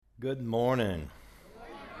Good morning.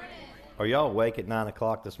 Are y'all awake at 9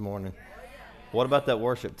 o'clock this morning? What about that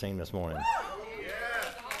worship team this morning?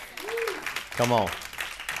 Come on.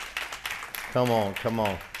 Come on, come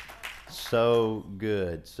on. So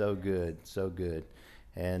good, so good, so good.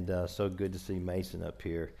 And so good to see Mason up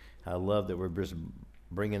here. I love that we're just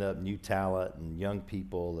bringing up new talent and young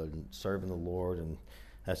people and serving the Lord, and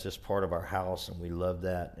that's just part of our house, and we love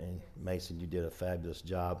that. And Mason, you did a fabulous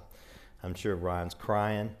job. I'm sure Ryan's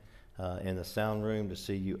crying in the sound room to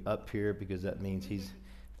see you up here, because that means he's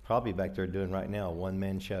probably back there doing right now a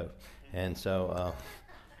one-man show. And so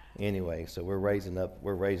anyway, so we're raising up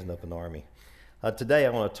an army. Today I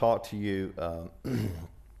want to talk to you,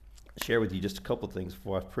 share with you just a couple of things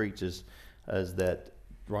before I preach, is that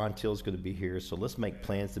Ron Till's going to be here, so let's make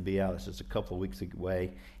plans to be out. It's just a couple of weeks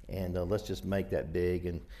away, and let's just make that big.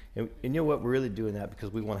 And you know what, we're really doing that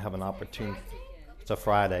because we want to have an opportunity. It's a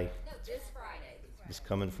Friday. No, this Friday. It's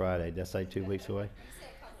coming Friday. Did I say 2 weeks away?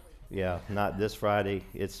 Yeah, not this Friday.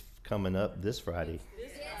 It's coming up this Friday.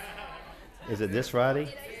 Is it this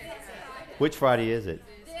Friday? Which Friday is it?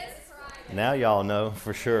 Now y'all know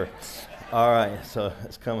for sure. All right, so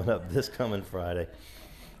it's coming up this coming Friday.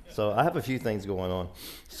 So I have a few things going on.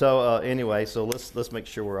 So anyway, so let's make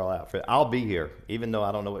sure we're all out for it. I'll be here, even though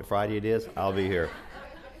I don't know what Friday it is. I'll be here.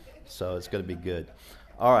 So it's going to be good.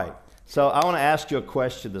 All right. So I want to ask you a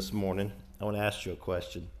question this morning. How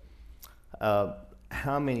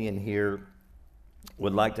many in here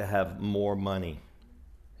would like to have more money?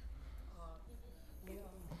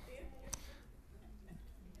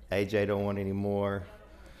 AJ don't want any more.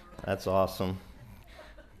 That's awesome.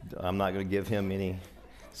 I'm not going to give him any.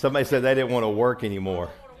 Somebody said they didn't want to work anymore.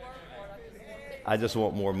 I just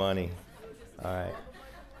want more money. All right.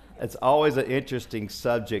 It's always an interesting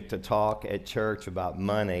subject to talk at church about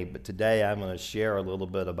money, but today I'm going to share a little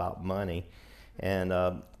bit about money. And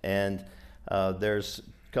there's a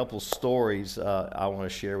couple stories I want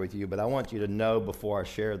to share with you, but I want you to know before I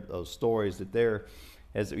share those stories that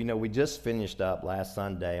as you know, we just finished up last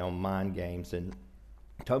Sunday on mind games and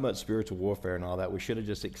talking about spiritual warfare and all that. We should have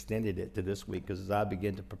just extended it to this week, because as I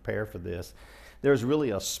begin to prepare for this, there's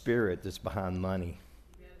really a spirit that's behind money.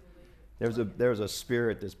 There's a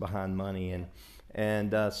spirit that's behind money,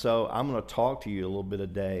 and so I'm going to talk to you a little bit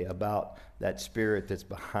today about that spirit that's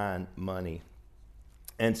behind money.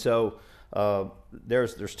 And so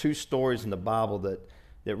there's two stories in the Bible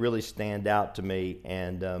that really stand out to me,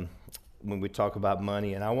 and when we talk about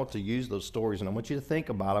money, and I want to use those stories, and I want you to think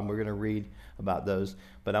about them. We're going to read about those,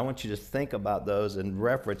 but I want you to think about those and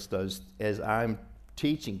reference those as I'm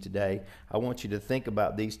teaching today. I want you to think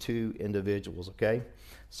about these two individuals, okay?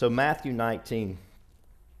 So Matthew 19,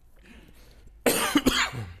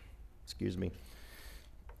 excuse me,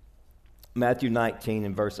 Matthew 19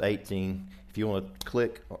 and verse 18, if you want to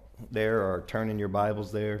click there or turn in your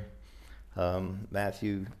Bibles there,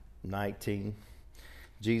 Matthew 19,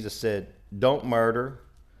 Jesus said, "Don't murder,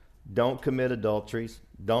 don't commit adulteries,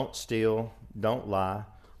 don't steal, don't lie,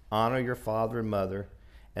 honor your father and mother,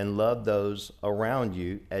 and love those around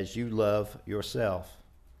you as you love yourself."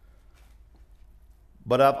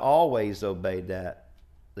 "But I've always obeyed that,"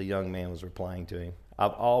 the young man was replying to him.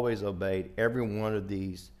 "I've always obeyed every one of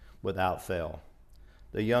these without fail."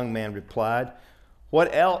 The young man replied,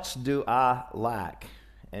 "What else do I lack?"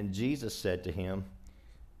 And Jesus said to him,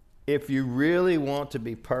 "If you really want to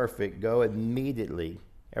be perfect, go immediately,"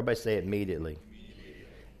 everybody say immediately,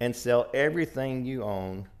 "and sell everything you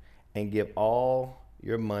own and give all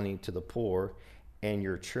your money to the poor, and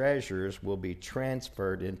your treasures will be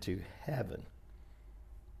transferred into heaven.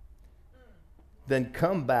 Then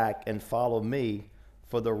come back and follow me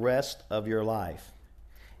for the rest of your life."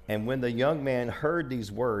 And when the young man heard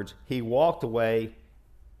these words, he walked away,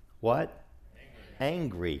 what?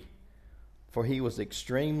 Angry, for he was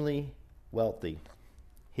extremely wealthy.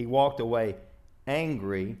 He walked away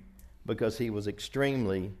angry because he was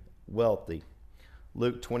extremely wealthy.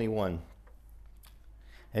 Luke 21.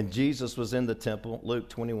 And Jesus was in the temple, Luke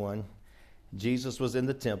 21. Jesus was in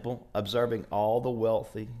the temple, observing all the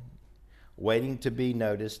wealthy, waiting to be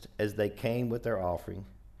noticed as they came with their offering.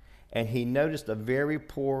 And he noticed a very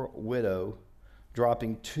poor widow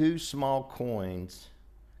dropping 2 small coins,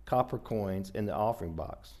 copper coins, in the offering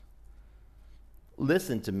box.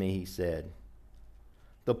 "Listen to me," he said.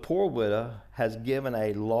 "The poor widow has given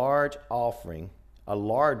a larger offering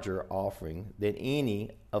than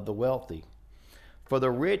any of the wealthy. For the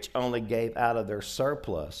rich only gave out of their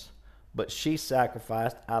surplus, but she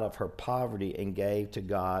sacrificed out of her poverty and gave to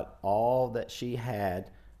God all that she had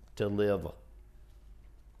to live."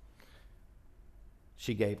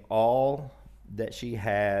 She gave all that she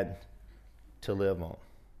had to live on.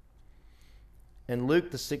 In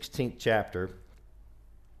Luke the 16th chapter,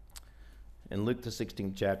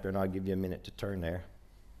 and I'll give you a minute to turn there,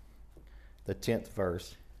 the 10th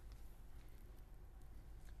verse,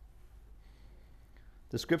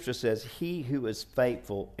 the scripture says, he who is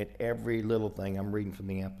faithful in every little thing, I'm reading from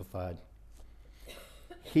the Amplified,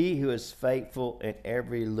 he who is faithful in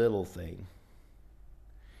every little thing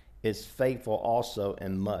is faithful also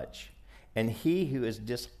in much. And he who is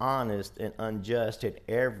dishonest and unjust in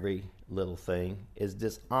every little thing is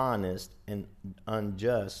dishonest and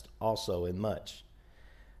unjust also in much.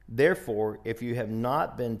 Therefore, if you have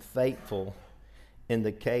not been faithful in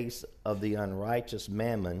the case of the unrighteous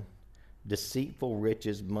mammon, deceitful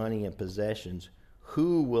riches, money, and possessions,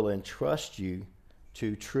 who will entrust you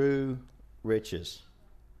to true riches?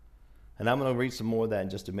 And I'm going to read some more of that in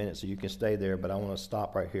just a minute, so you can stay there, but I want to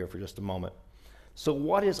stop right here for just a moment. So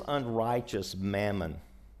what is unrighteous mammon?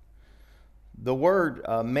 The word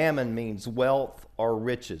mammon means wealth or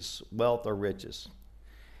riches.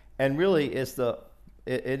 And really it's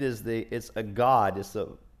a god.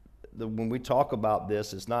 When we talk about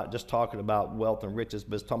this, it's not just talking about wealth and riches,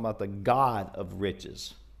 but it's talking about the God of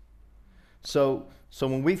riches. So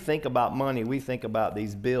when we think about money, we think about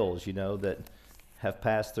these bills, that have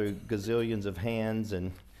passed through gazillions of hands,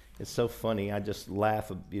 and it's so funny. I just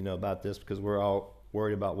laugh, about this because we're all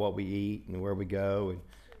worried about what we eat and where we go and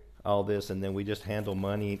all this, and then we just handle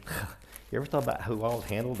money. You ever thought about who all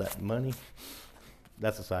handled that money?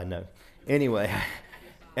 That's a side note. Anyway,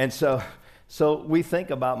 and so we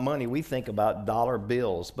think about money. We think about dollar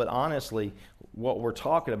bills, but honestly, what we're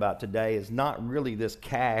talking about today is not really this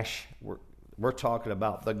cash. We're talking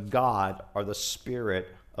about the God or the spirit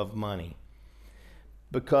of money.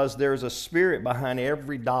 Because there's a spirit behind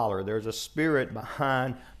every dollar. There's a spirit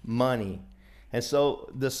behind money. And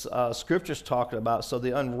so this scripture's talking about, so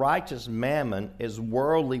the unrighteous mammon is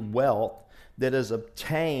worldly wealth that is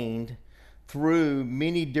obtained through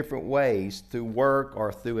many different ways, through work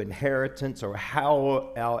or through inheritance or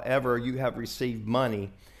however you have received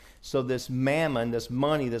money. So this mammon, this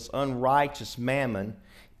money, this unrighteous mammon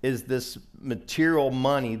is this material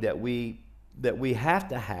money that we have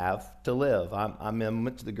to live. I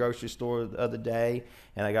went to the grocery store the other day,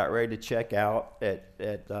 and I got ready to check out at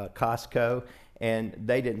Costco, and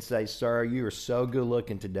they didn't say, "Sir, you are so good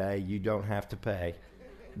looking today, you don't have to pay."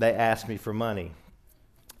 They asked me for money.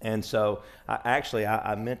 And so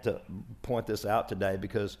I meant to point this out today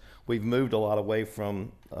because we've moved a lot away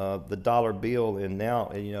from the dollar bill, and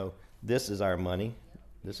now, this is our money.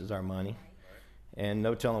 This is our money. And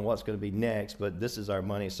no telling what's going to be next, but this is our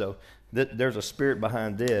money. So there's a spirit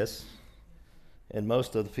behind this, and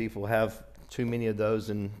most of the people have too many of those,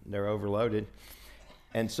 and they're overloaded.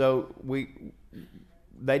 And so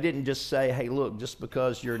they didn't just say, "Hey, look, just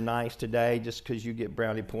because you're nice today, just because you get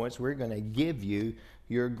brownie points, we're going to give you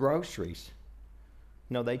your groceries."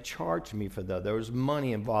 No, they charged me for that. There was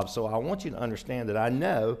money involved. So I want you to understand that I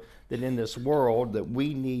know that in this world that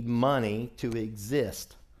we need money to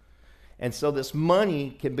exist. And so this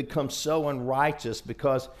money can become so unrighteous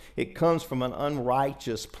because it comes from an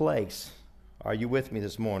unrighteous place. Are you with me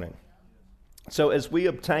this morning? So as we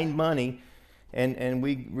obtain money and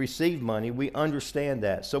we receive money, we understand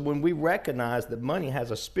that. So when we recognize that money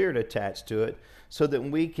has a spirit attached to it, so that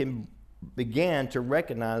we can begin to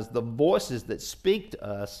recognize the voices that speak to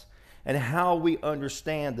us and how we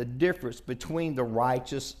understand the difference between the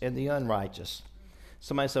righteous and the unrighteous.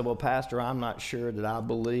 Somebody said, "Well, Pastor, I'm not sure that I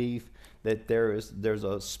believe that there's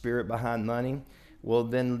a spirit behind money." Well,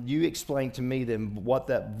 then you explain to me then what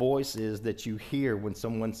that voice is that you hear when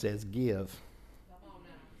someone says give.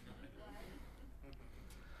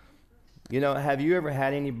 Have you ever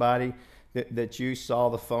had anybody that you saw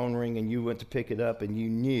the phone ring and you went to pick it up and you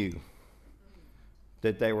knew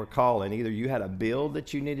that they were calling? Either you had a bill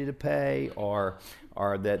that you needed to pay, or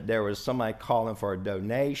that there was somebody calling for a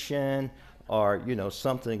donation, or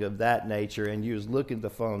something of that nature, and you was looking at the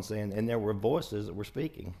phone saying, and there were voices that were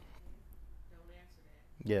speaking. Don't answer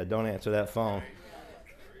that. Yeah, don't answer that phone.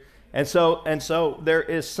 And so there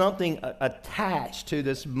is something attached to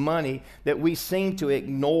this money that we seem to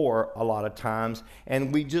ignore a lot of times,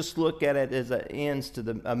 and we just look at it as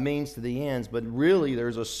a means to the ends. But really,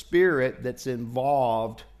 there's a spirit that's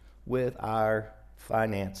involved with our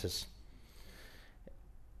finances.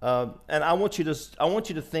 And I want you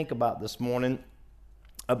to think about this morning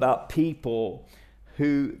about people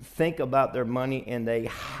who think about their money and they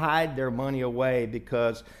hide their money away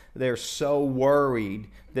because they're so worried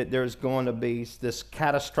that there's going to be this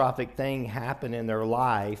catastrophic thing happen in their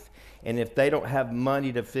life, and if they don't have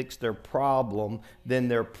money to fix their problem, then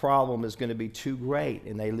their problem is going to be too great,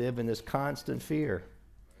 and they live in this constant fear.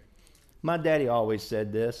 My daddy always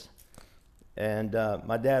said this, and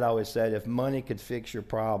my dad always said, if money could fix your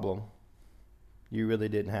problem, you really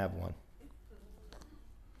didn't have one.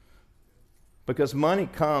 Because money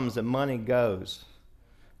comes and money goes.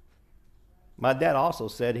 My dad also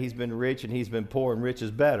said he's been rich and he's been poor, and rich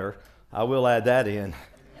is better. I will add that in.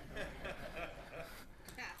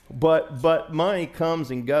 But money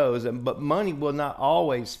comes and goes, but money will not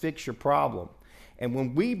always fix your problem. And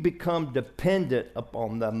when we become dependent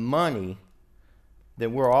upon the money,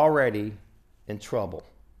 then we're already in trouble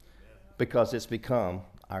because it's become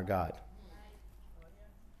our God.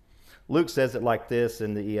 Luke says it like this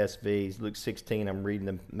in the ESV. Luke 16, I'm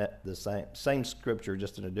reading the same scripture,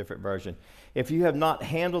 just in a different version. If you have not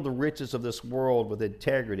handled the riches of this world with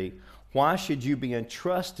integrity, why should you be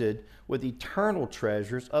entrusted with eternal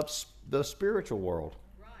treasures of the spiritual world?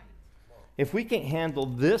 Right. If we can't handle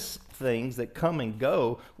these things that come and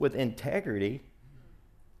go with integrity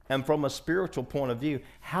and from a spiritual point of view,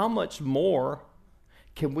 how much more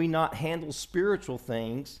can we not handle spiritual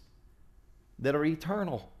things that are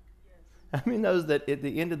eternal? I mean, knows that at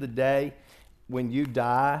the end of the day, when you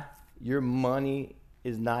die, your money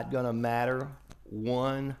is not going to matter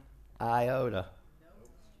one iota.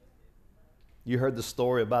 You heard the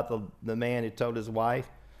story about the man who told his wife.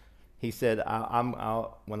 He said,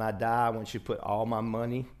 when I die, I want you to put all my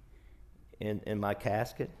money in my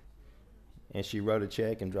casket. And she wrote a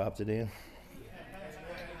check and dropped it in.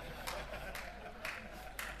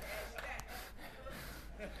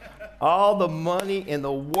 All the money in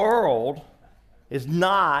the world is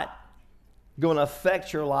not going to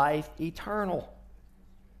affect your life eternal.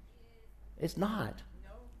 It's not.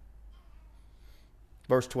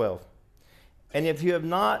 Verse 12. And if you have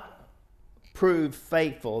not proved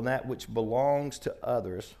faithful in that which belongs to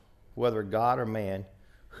others, whether God or man,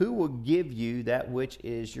 who will give you that which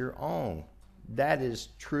is your own? That is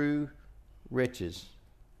true riches.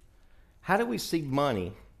 How do we see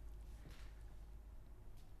money?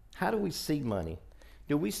 How do we see money?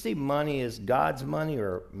 Do we see money as God's money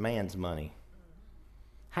or man's money?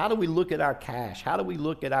 How do we look at our cash? How do we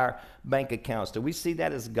look at our bank accounts? Do we see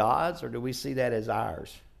that as God's or do we see that as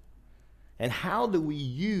ours? And how do we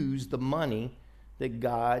use the money that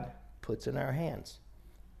God puts in our hands?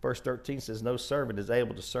 Verse 13 says, no servant is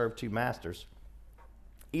able to serve two masters.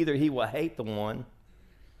 Either he will hate the one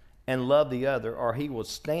and love the other, or he will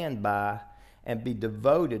stand by and be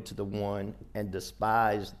devoted to the one and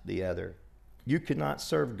despise the other. You cannot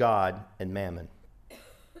serve God and mammon.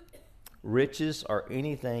 Riches or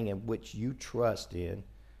anything in which you trust in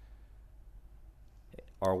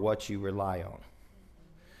are what you rely on.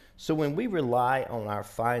 So when we rely on our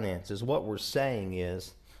finances, what we're saying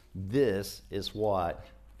is, this is what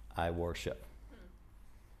I worship.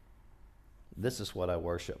 This is what I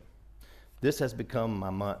worship. This has become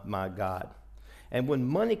my God. And when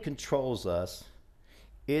money controls us,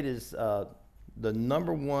 it is the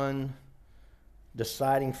number one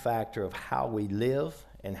deciding factor of how we live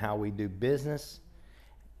and how we do business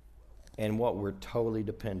and what we're totally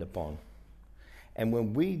dependent upon. And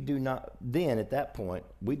when we do not, then at that point,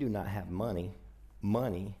 we do not have money.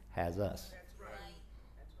 Money has us. That's right.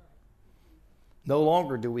 That's right. No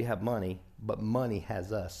longer do we have money, but money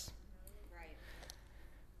has us. Right.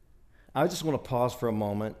 I just want to pause for a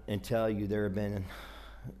moment and tell you there have been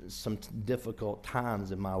some difficult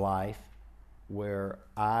times in my life where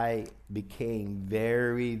I became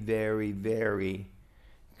very, very, very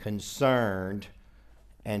concerned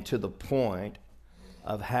and to the point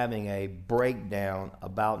of having a breakdown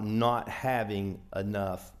about not having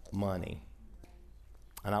enough money.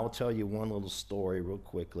 And I will tell you one little story real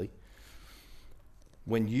quickly.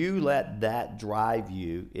 When you let that drive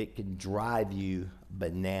you, it can drive you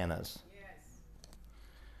bananas. Yes.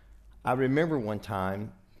 I remember one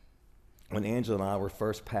time when Angela and I were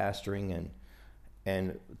first pastoring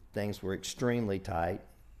and things were extremely tight.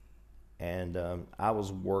 And I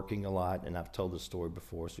was working a lot, and I've told this story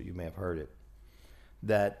before, so you may have heard it.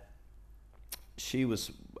 That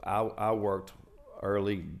I worked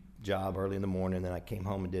early in the morning, and then I came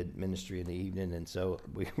home and did ministry in the evening, and so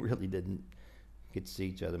we really didn't get to see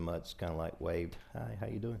each other much, kind of like waved, hi, how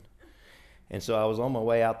you doing? And so I was on my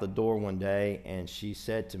way out the door one day, and she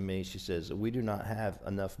said to me, she says, we do not have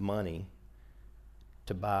enough money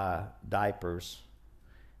to buy diapers,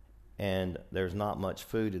 and there's not much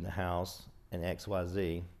food in the house, and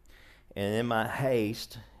XYZ. And in my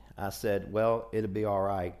haste, I said, well, it'll be all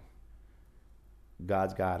right.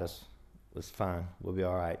 God's got us. It's fine. We'll be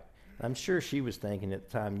all right. I'm sure she was thinking at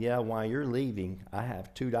the time, yeah, while you're leaving, I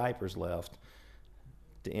have 2 diapers left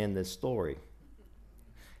to end this story.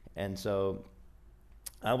 And so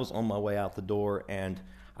I was on my way out the door, and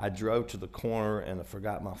I drove to the corner and I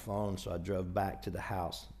forgot my phone, so I drove back to the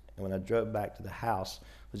house. And when I drove back to the house,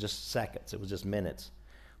 it was just seconds. It was just minutes.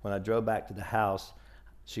 When I drove back to the house,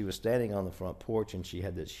 she was standing on the front porch, and she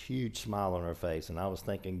had this huge smile on her face. And I was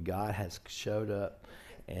thinking, God has showed up,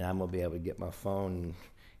 and I'm going to be able to get my phone,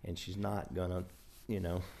 and she's not going to,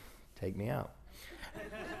 take me out.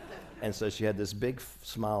 And so she had this big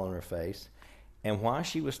smile on her face. And while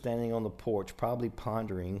she was standing on the porch, probably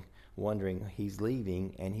pondering, wondering, he's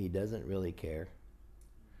leaving, and he doesn't really care,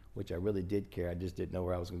 which I really did care. I just didn't know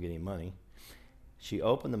where I was going to get any money. She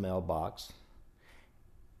opened the mailbox,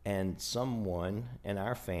 and someone in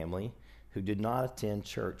our family who did not attend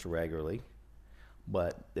church regularly,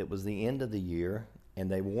 but it was the end of the year, and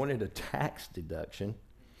they wanted a tax deduction,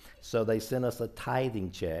 so they sent us a tithing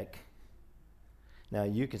check. Now,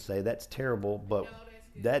 you can say that's terrible, but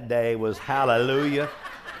that day was hallelujah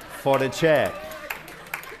for the check.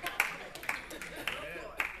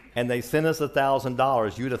 And they sent us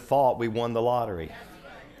 $1,000. You'd have thought we won the lottery.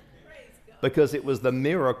 Because it was the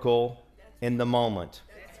miracle in the moment.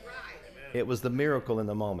 It was the miracle in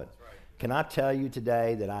the moment. Can I tell you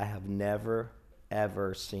today that I have never,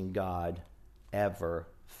 ever seen God ever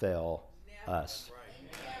fail us?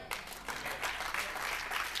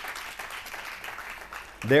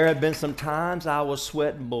 There have been some times I was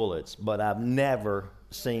sweating bullets, but I've never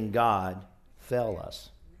seen God fail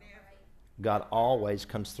us. God always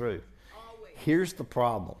comes through. Here's the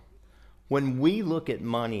problem. When we look at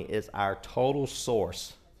money as our total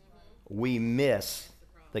source, we miss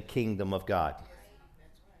the kingdom of God.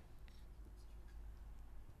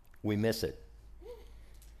 We miss it.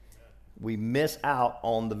 We miss out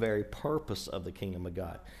on the very purpose of the kingdom of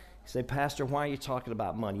God. You say, Pastor, why are you talking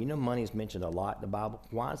about money? You know money is mentioned a lot in the Bible.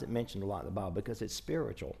 Why is it mentioned a lot in the Bible? Because it's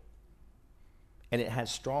spiritual. And it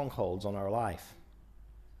has strongholds on our life.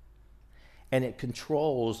 And it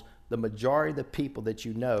controls the majority of the people that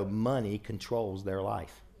you know. Money controls their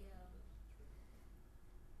life.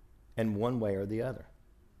 In one way or the other.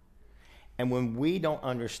 And when we don't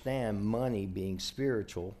understand money being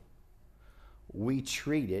spiritual, we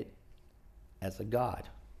treat it as a god.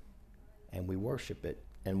 And we worship it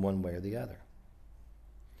in one way or the other.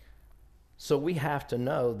 So we have to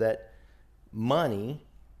know that money,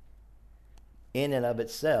 in and of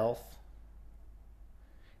itself,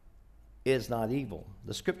 is not evil.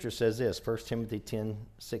 The scripture says this, 1 Timothy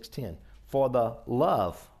 6:10. For the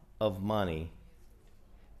love of money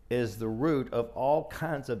is the root of all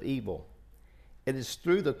kinds of evil. It is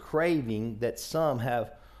through the craving that some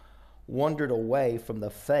have wandered away from the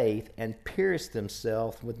faith and pierced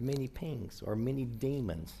themselves with many pangs or many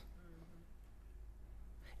demons.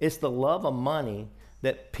 It's the love of money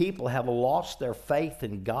that people have lost their faith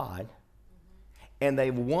in God, and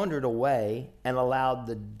they've wandered away and allowed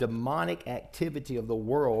the demonic activity of the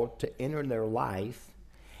world to enter their life.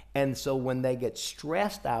 And so when they get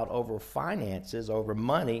stressed out over finances, over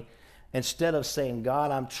money, instead of saying,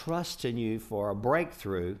 God, I'm trusting you for a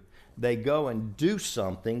breakthrough, they go and do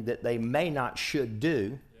something that they may not should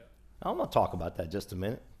do. Yep. I'm going to talk about that just a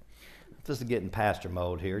minute. This is getting pastor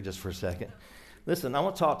mode here just for a second. Listen, I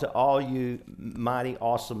want to talk to all you mighty,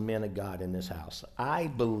 awesome men of God in this house. I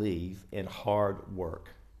believe in hard work.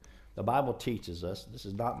 The Bible teaches us, this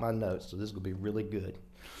is not my notes, so this is going to be really good.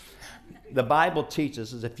 The Bible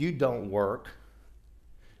teaches us if you don't work,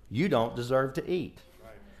 you don't deserve to eat.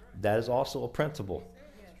 That is also a principle.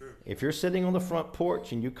 If you're sitting on the front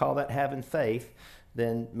porch and you call that having faith,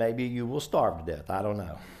 then maybe you will starve to death. I don't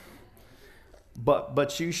know.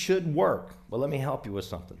 But you should work. Well, let me help you with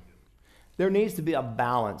something. There needs to be a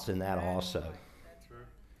balance in that also.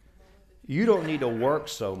 You don't need to work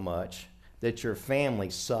so much that your family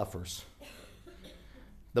suffers.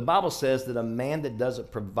 The Bible says that a man that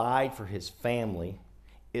doesn't provide for his family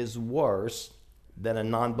is worse than a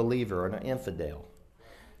non-believer or an infidel.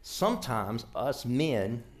 Sometimes us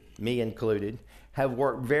men, me included, have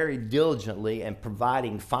worked very diligently in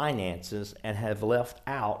providing finances and have left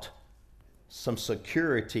out some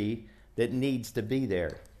security that needs to be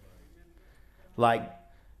there. Like,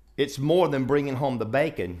 it's more than bringing home the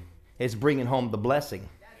bacon. It's bringing home the blessing.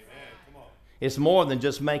 It's more than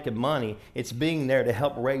just making money. It's being there to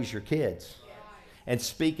help raise your kids and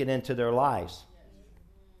speaking into their lives.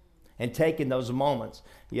 And taking those moments.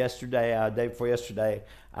 Yesterday, day before yesterday,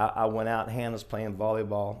 I went out. Hannah's playing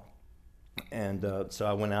volleyball. And so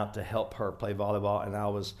I went out to help her play volleyball. And I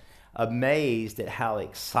was amazed at how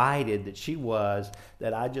excited that she was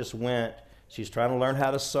that I just went. She's trying to learn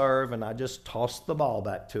how to serve, and I just tossed the ball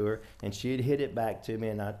back to her, and she had hit it back to me,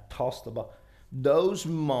 and I tossed the ball. Those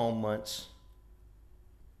moments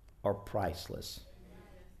are priceless.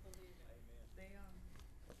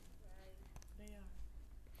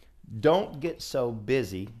 Don't get so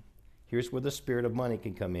busy. Here's where the spirit of money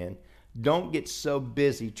can come in. Don't get so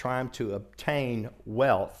busy trying to obtain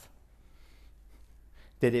wealth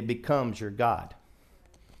that it becomes your God.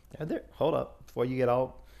 Now hold up before you get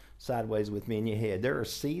all sideways with me in your head. There are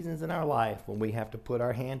seasons in our life when we have to put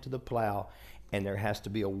our hand to the plow, and there has to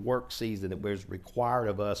be a work season that is required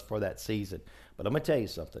of us for that season. But I'm going to tell you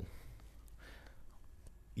something.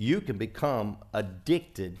 You can become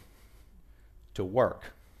addicted to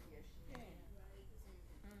work.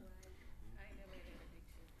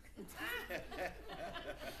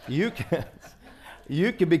 You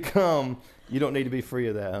can become, you don't need to be free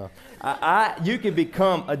of that, huh? You can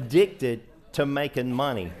become addicted to making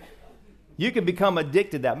money. You can become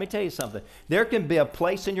addicted to that. Let me tell you something. There can be a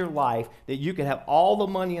place in your life that you can have all the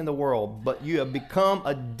money in the world, but you have become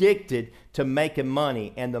addicted to making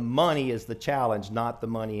money, and the money is the challenge, not the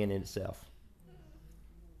money in itself.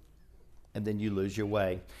 And then you lose your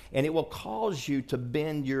way. And it will cause you to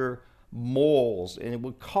bend your morals, and it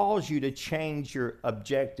will cause you to change your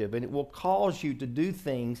objective, and it will cause you to do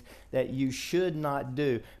things that you should not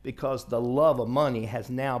do because the love of money has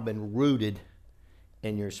now been rooted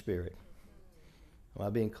in your spirit. Am I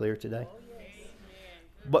being clear today? Oh, yes.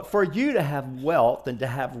 But for you to have wealth and to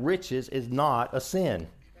have riches is not a sin.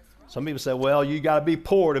 Some people say, well, you got to be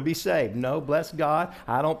poor to be saved. No, bless God.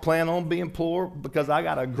 I don't plan on being poor because I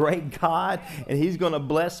got a great God, and he's going to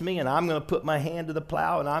bless me, and I'm going to put my hand to the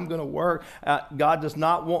plow, and I'm going to work. God does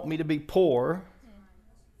not want me to be poor.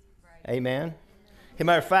 Amen. As a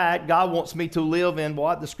matter of fact, God wants me to live in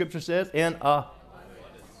what the scripture says? In a...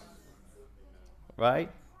 Right?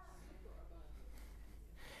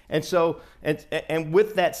 And so, and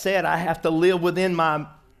with that said, I have to live within my...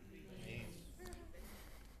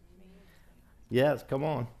 Yes, come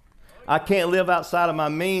on. I can't live outside of my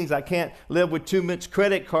means. I can't live with too much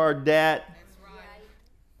credit card debt. That's right.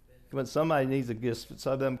 When somebody needs a gift,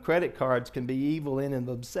 so them credit cards can be evil in and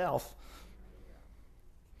of themselves.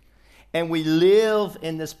 And we live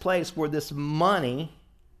in this place where this money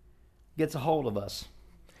gets a hold of us.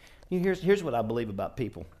 Here's what I believe about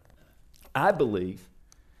people. I believe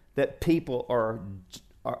that people are,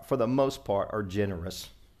 for the most part, are generous.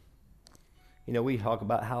 You know, we talk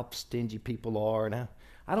about how stingy people are, and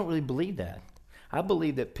I don't really believe that. I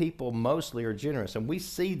believe that people mostly are generous, and we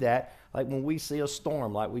see that like when we see a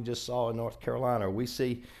storm like we just saw in North Carolina, or we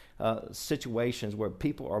see situations where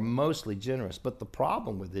people are mostly generous. But the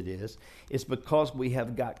problem with it is because we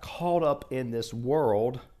have got caught up in this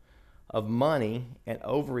world of money and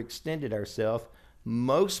overextended ourselves,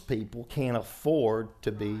 most people can't afford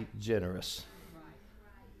to be generous.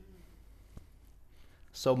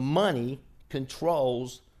 So money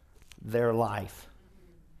controls their life.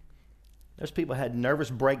 There's people who had nervous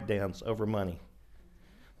breakdowns over money.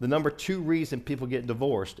 The number 2 reason people get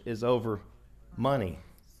divorced is over money.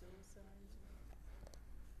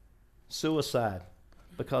 Suicide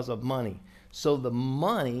because of money. So the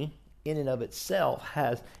money in and of itself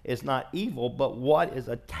is not evil, but what is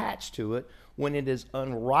attached to it when it is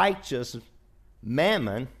unrighteous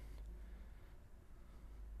mammon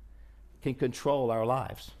can control our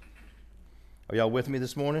lives. Are y'all with me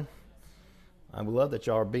this morning? I love that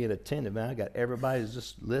y'all are being attentive, man. I got everybody who's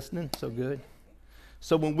just listening. So good.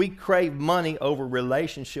 So when we crave money over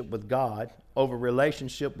relationship with God, over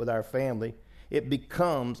relationship with our family, it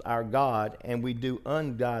becomes our God, and we do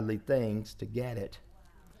ungodly things to get it.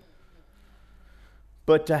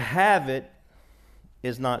 But to have it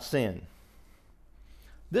is not sin.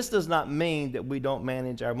 This does not mean that we don't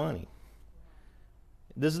manage our money.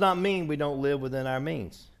 This does not mean we don't live within our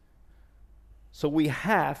means. So we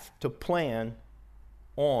have to plan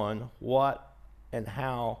on what and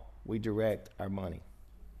how we direct our money.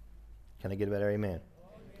 Can I get a better amen?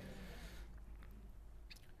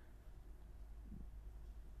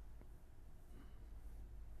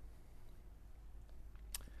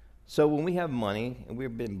 So when we have money and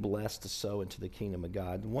we've been blessed to sow into the kingdom of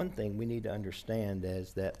God, one thing we need to understand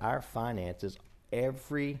is that our finances, when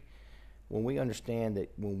we understand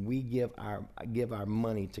that when we give our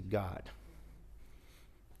money to God,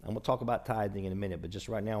 I'm going to talk about tithing in a minute, but just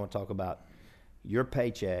right now I want to talk about your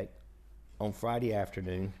paycheck on Friday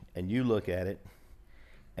afternoon, and you look at it,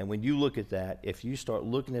 and when you look at that, if you start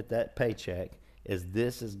looking at that paycheck as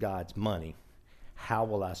this is God's money, how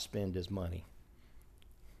will I spend his money?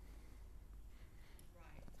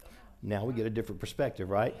 Now we get a different perspective,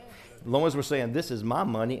 right? As long as we're saying, this is my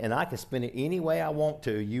money and I can spend it any way I want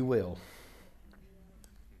to, you will.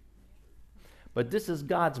 But this is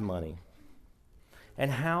God's money. And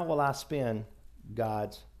how will I spend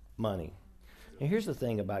God's money? And here's the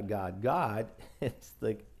thing about God. God is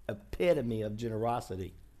the epitome of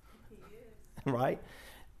generosity. right?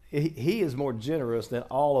 He is more generous than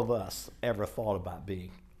all of us ever thought about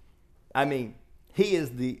being. I mean, he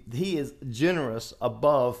is generous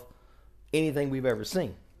above anything we've ever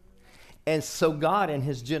seen. And so God in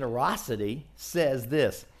his generosity says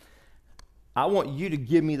this: I want you to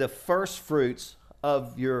give me the first fruits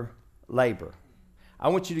of your labor. I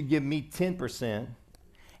want you to give me 10%,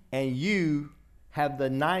 and you have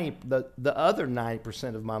the other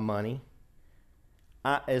 90% of my money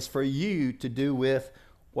is for you to do with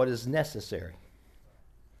what is necessary.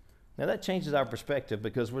 Now that changes our perspective,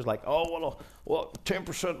 because we're like, oh, well,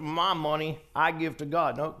 10% of my money I give to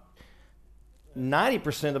God. No,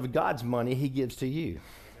 90% of God's money he gives to you.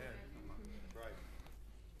 Right.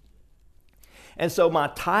 And so my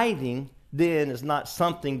tithing then is not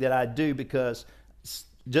something that I do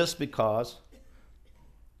just because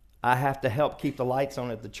I have to help keep the lights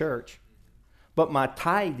on at the church, but my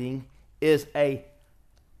tithing is a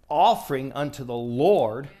offering unto the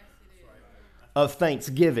Lord of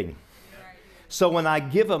thanksgiving. So when I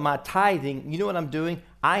give up my tithing, you know what I'm doing?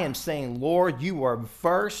 I am saying, Lord, you are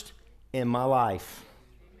first in my life.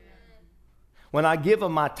 When I give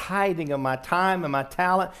up my tithing of my time and my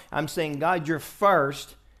talent, I'm saying, God, you're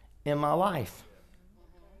first in my life.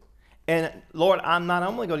 And Lord, I'm not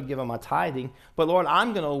only going to give up my tithing, but Lord,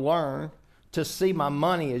 I'm going to learn to see my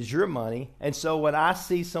money as your money. And so when I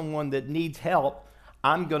see someone that needs help,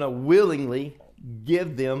 I'm going to willingly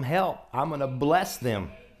give them help. I'm going to bless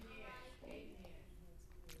them.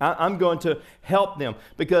 I'm going to help them,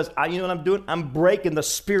 because you know what I'm doing? I'm breaking the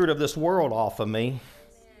spirit of this world off of me,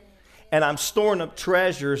 and I'm storing up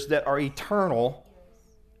treasures that are eternal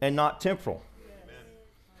and not temporal.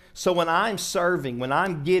 So when I'm serving, when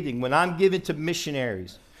I'm giving to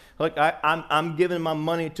missionaries, look, I'm giving my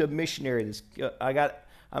money to a missionary.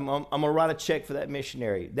 I'm gonna write a check for that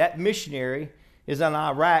missionary. That missionary is in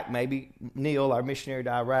Iraq, maybe Neil, our missionary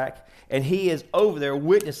to Iraq, and he is over there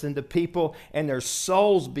witnessing to people, and there's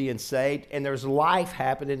souls being saved, and there's life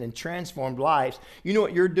happening and transformed lives. You know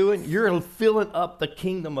what you're doing? You're filling up the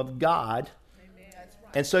kingdom of God. Amen.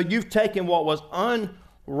 And so you've taken what was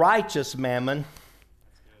unrighteous mammon,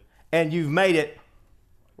 and you've made it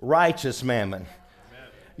righteous mammon. Amen.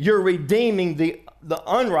 You're redeeming the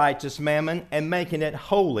unrighteous mammon and making it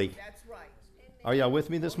holy. That's right. Are y'all with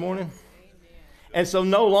me this morning? Amen. And so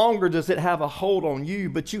no longer does it have a hold on you,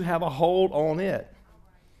 but you have a hold on it.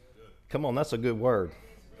 Come on, that's a good word.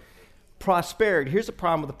 Prosperity. Here's the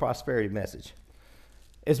problem with the prosperity message.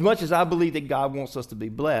 As much as I believe that God wants us to be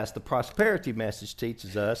blessed, the prosperity message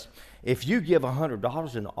teaches us, if you give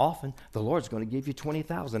 $100 in the offering, the Lord's going to give you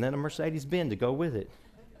 $20,000 and a Mercedes-Benz to go with it.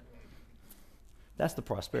 That's the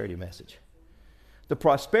prosperity message. The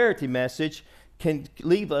prosperity message can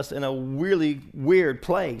leave us in a really weird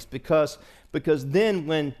place, because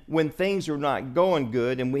then when things are not going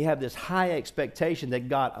good and we have this high expectation that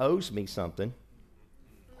God owes me something,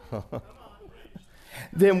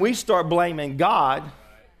 then we start blaming God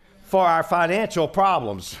for our financial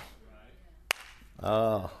problems.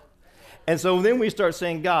 And so then we start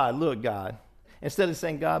saying, God, look, God, instead of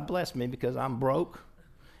saying, God, bless me because I'm broke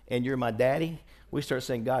and you're my daddy, we start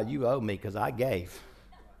saying, God, you owe me because I gave.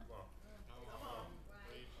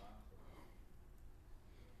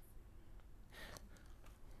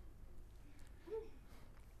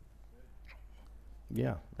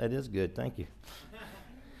 Yeah, that is good. Thank you.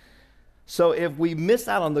 So if we miss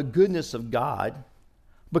out on the goodness of God,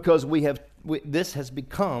 because this has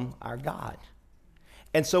become our God.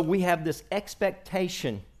 And so we have this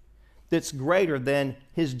expectation that's greater than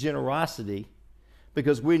his generosity,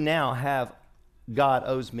 because we now have, God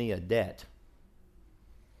owes me a debt.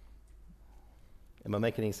 Am I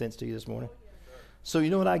making any sense to you this morning? So you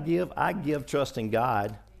know what I give? I give trusting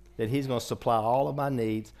God that he's going to supply all of my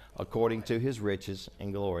needs according to his riches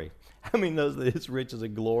and glory. I mean, his riches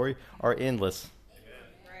and glory are endless.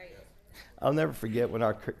 Right. I'll never forget when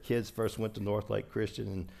our kids first went to North Lake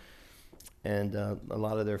Christian, and a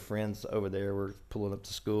lot of their friends over there were pulling up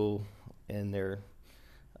to school in their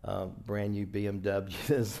brand new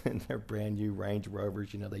BMWs and their brand new Range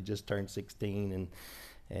Rovers. You know, they just turned 16,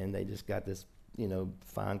 and they just got this,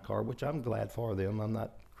 fine car, which I'm glad for them. I'm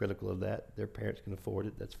not critical of that. Their parents can afford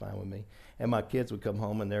it. That's fine with me. And my kids would come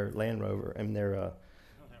home in their Land Rover, and their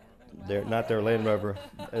not their Land Rover.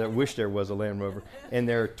 I wish there was a Land Rover. And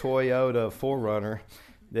their Toyota 4Runner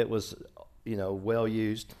that was, well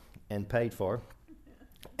used and paid for.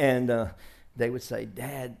 And they would say,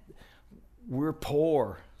 Dad, we're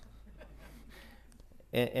poor.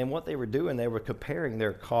 And what they were doing, they were comparing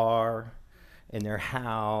their car and their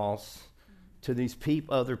house to these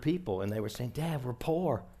other people. And they were saying, Dad, we're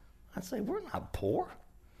poor. I'd say, we're not poor.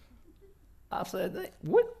 I said,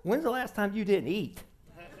 when's the last time you didn't eat?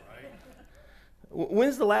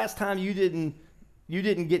 When's the last time you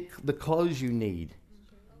didn't get the clothes you need?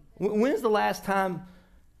 When's the last time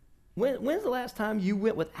you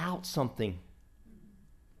went without something?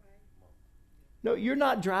 No, you're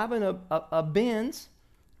not driving a Benz,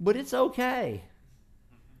 but it's okay.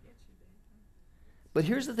 But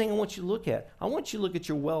here's the thing I want you to look at. I want you to look at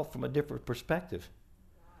your wealth from a different perspective.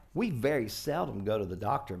 We very seldom go to the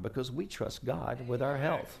doctor because we trust God with our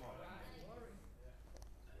health.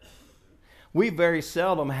 We very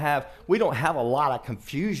seldom we don't have a lot of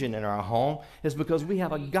confusion in our home. It's because we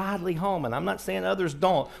have a godly home. And I'm not saying others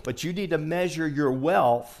don't, but you need to measure your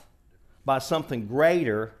wealth by something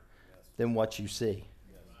greater than what you see.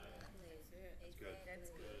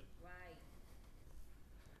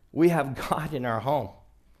 We have God in our home.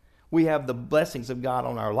 We have the blessings of God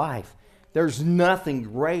on our life. There's nothing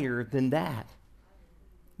greater than that.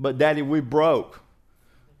 But Daddy, we broke.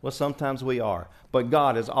 Well, sometimes we are. But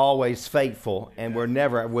God is always faithful, and we're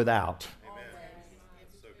never without. Amen.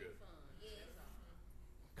 So good.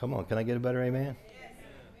 Come on, can I get a better amen?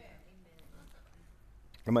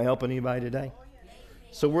 Am I helping anybody today?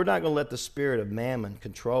 So we're not going to let the spirit of mammon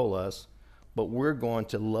control us, but we're going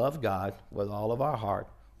to love God with all of our heart,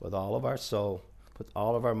 with all of our soul, with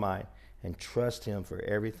all of our mind, and trust Him for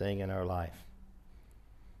everything in our life.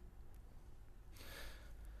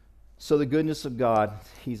 So the goodness of God,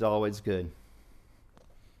 He's always good.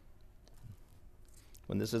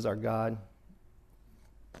 When this is our God,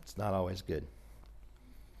 it's not always good.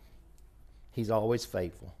 He's always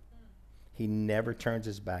faithful. He never turns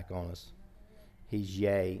His back on us. He's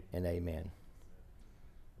yea and amen.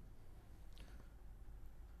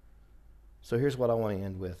 So here's what I want to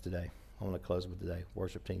end with today. I want to close with today.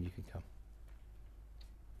 Worship team, you can come.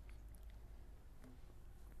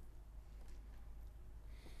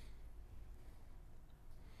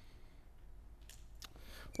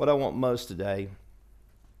 What I want most today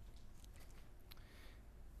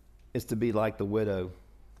is to be like the widow.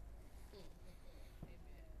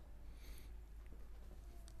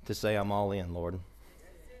 To say, I'm all in, Lord.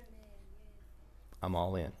 I'm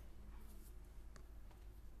all in.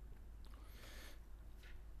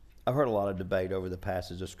 I've heard a lot of debate over the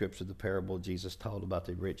passage of Scripture, the parable Jesus told about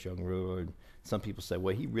the rich young ruler. And some people say,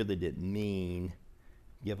 well, he really didn't mean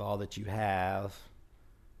give all that you have.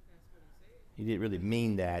 He didn't really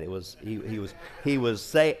mean that. It was he was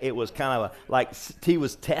kind of like he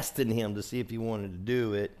was testing him to see if he wanted to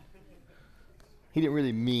do it. He didn't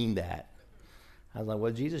really mean that. I was like,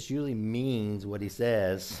 well, Jesus usually means what he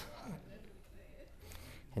says.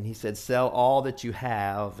 And he said, sell all that you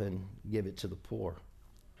have and give it to the poor.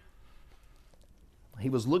 He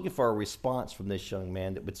was looking for a response from this young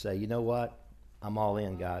man that would say, you know what? I'm all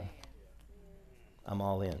in, God. I'm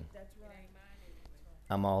all in.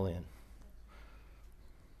 I'm all in.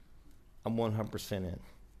 I'm 100% in.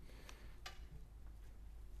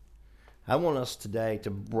 I want us today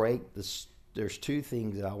to break this. There's two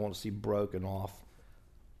things that I want to see broken off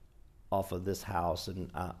of this house,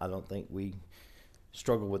 and I don't think we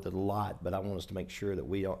struggle with it a lot, but I want us to make sure that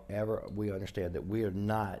we understand that we are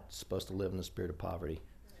not supposed to live in the spirit of poverty.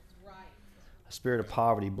 That's right. A spirit of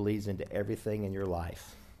poverty bleeds into everything in your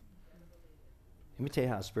life. Let me tell you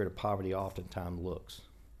how a spirit of poverty oftentimes looks.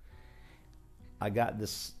 I got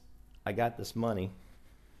this money,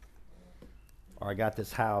 or I got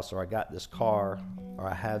this house, or I got this car, or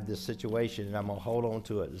I have this situation, and I'm going to hold on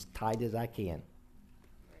to it as tight as I can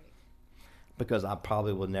because I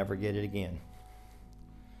probably will never get it again.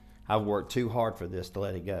 I've worked too hard for this to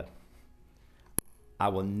let it go. I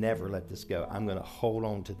will never let this go. I'm going to hold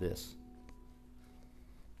on to this.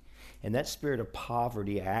 And that spirit of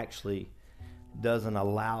poverty actually doesn't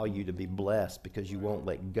allow you to be blessed because you won't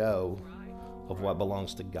let go of what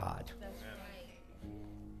belongs to God.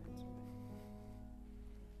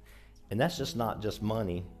 And that's just not just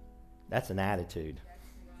money. That's an attitude.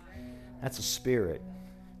 That's a spirit.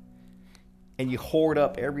 And you hoard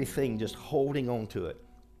up everything just holding on to it.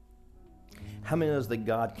 How many knows that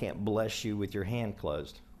God can't bless you with your hand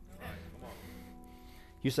closed?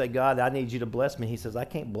 You say, God, I need you to bless me. He says, I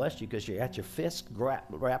can't bless you because you're at your fist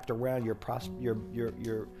wrapped around your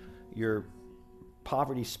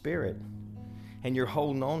poverty spirit. And you're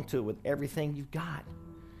holding on to it with everything you've got.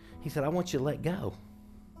 He said, I want you to let go.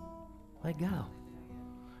 Let go.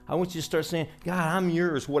 I want you to start saying, God, I'm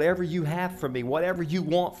yours. Whatever you have for me, whatever you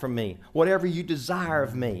want from me, whatever you desire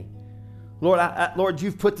of me. Lord, Lord,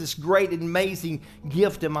 you've put this great and amazing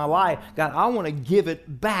gift in my life. God, I want to give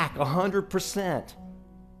it back 100%.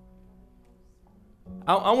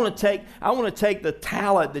 I want to take the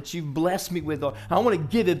talent that you've blessed me with. I want to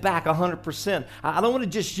give it back 100%. I don't want to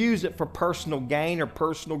just use it for personal gain or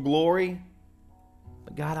personal glory.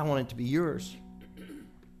 But God, I want it to be yours.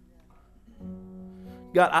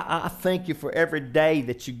 God, I thank you for every day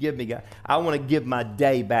that you give me, God. I want to give my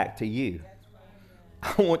day back to you.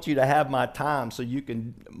 I want you to have my time so you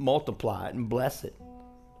can multiply it and bless it.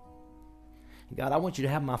 God, I want you to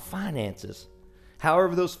have my finances,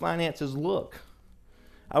 however those finances look.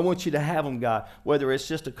 I want you to have them, God, whether it's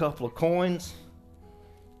just a couple of coins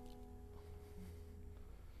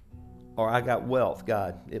or I got wealth,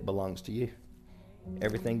 God, it belongs to you.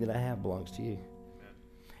 Everything that I have belongs to you.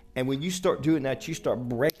 And when you start doing that, you start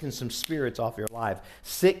breaking some spirits off your life.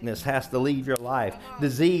 Sickness has to leave your life.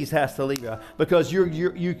 Disease has to leave your life. Because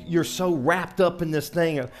you're so wrapped up in this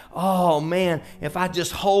thing of, oh man, if I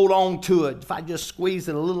just hold on to it, if I just squeeze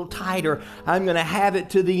it a little tighter, I'm going to have it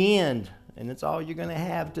to the end. And it's all you're going to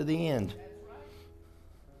have to the end.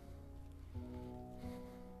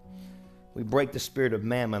 We break the spirit of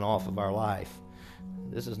mammon off of our life.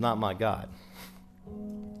 This is not my God.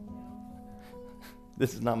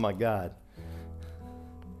 This is not my God. You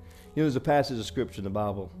know, there's a passage of scripture in the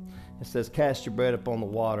Bible. It says, cast your bread upon the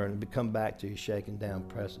water and it will come back to you, shaken down,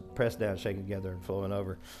 pressed down, shaken together, and flowing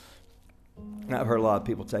over. And I've heard a lot of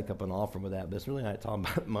people take up an offering with that, but it's really not talking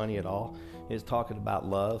about money at all. It's talking about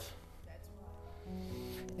love.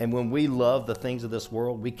 And when we love the things of this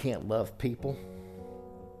world, we can't love people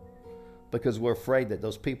because we're afraid that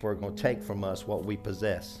those people are going to take from us what we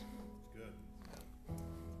possess.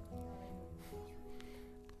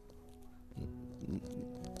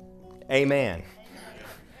 Amen.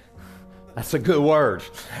 That's a good word.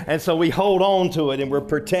 And so we hold on to it and we're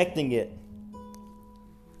protecting it.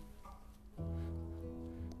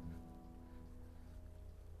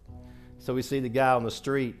 So we see the guy on the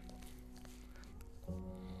street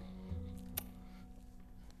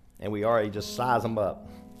and we already just size him up.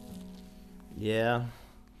 Yeah.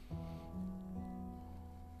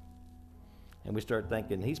 And we start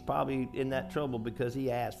thinking he's probably in that trouble because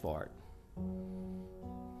he asked for it.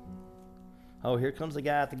 Oh, here comes the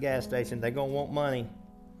guy at the gas station. They're going to want money.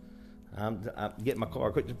 I'm getting my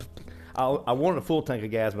car. I wanted a full tank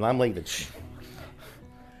of gas, but I'm leaving.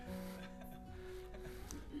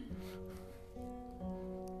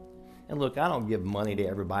 And look, I don't give money to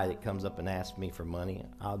everybody that comes up and asks me for money.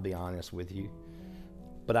 I'll be honest with you.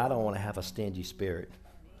 But I don't want to have a stingy spirit.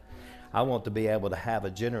 I want to be able to have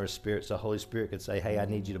a generous spirit so the Holy Spirit can say, hey, I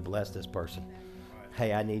need you to bless this person.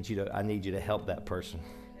 Hey, I need you to help that person.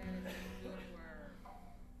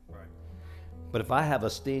 But if I have a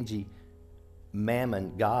stingy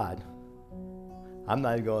mammon God, I'm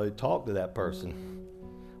not even going to talk to that person,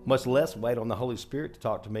 much less wait on the Holy Spirit to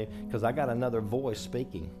talk to me because I got another voice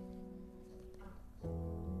speaking.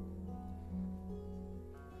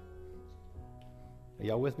 Are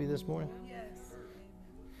y'all with me this morning? Yes.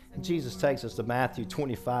 And Jesus takes us to Matthew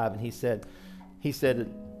 25 and he said,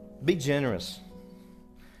 be generous,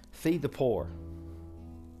 feed the poor,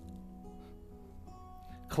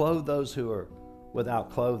 clothe those who are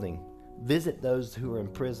without clothing, visit those who are in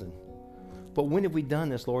prison. But when have we done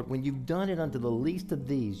this, Lord? When you've done it unto the least of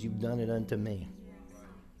these, you've done it unto me.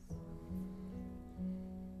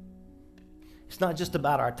 It's not just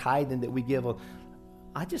about our tithing that we give.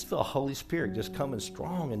 I just feel Holy Spirit just coming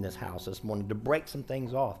strong in this house this morning to break some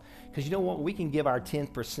things off. Because you know what? We can give our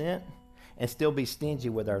 10% and still be stingy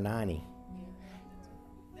with our 90%.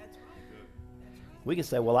 We can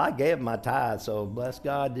say, well, I gave my tithe, so bless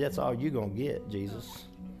God, that's all you're going to get, Jesus.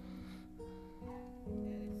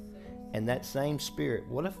 And that same spirit,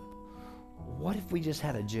 what if we just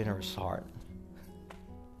had a generous heart?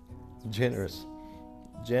 Generous.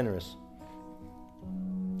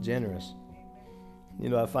 You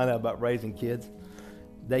know, I find out about raising kids.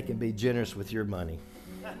 They can be generous with your money.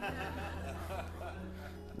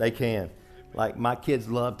 They can. Like my kids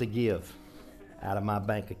love to give out of my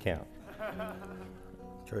bank account.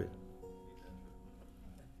 True.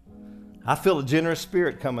 I feel a generous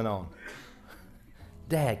spirit coming on.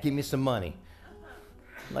 Dad, give me some money.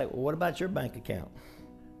 I'm like, well, what about your bank account?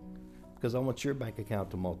 Because I want your bank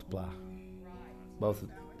account to multiply, both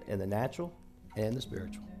in the natural and the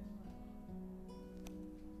spiritual.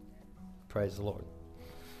 Praise the Lord.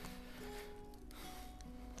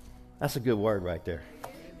 That's a good word right there.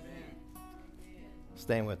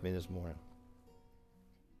 Stand with me this morning.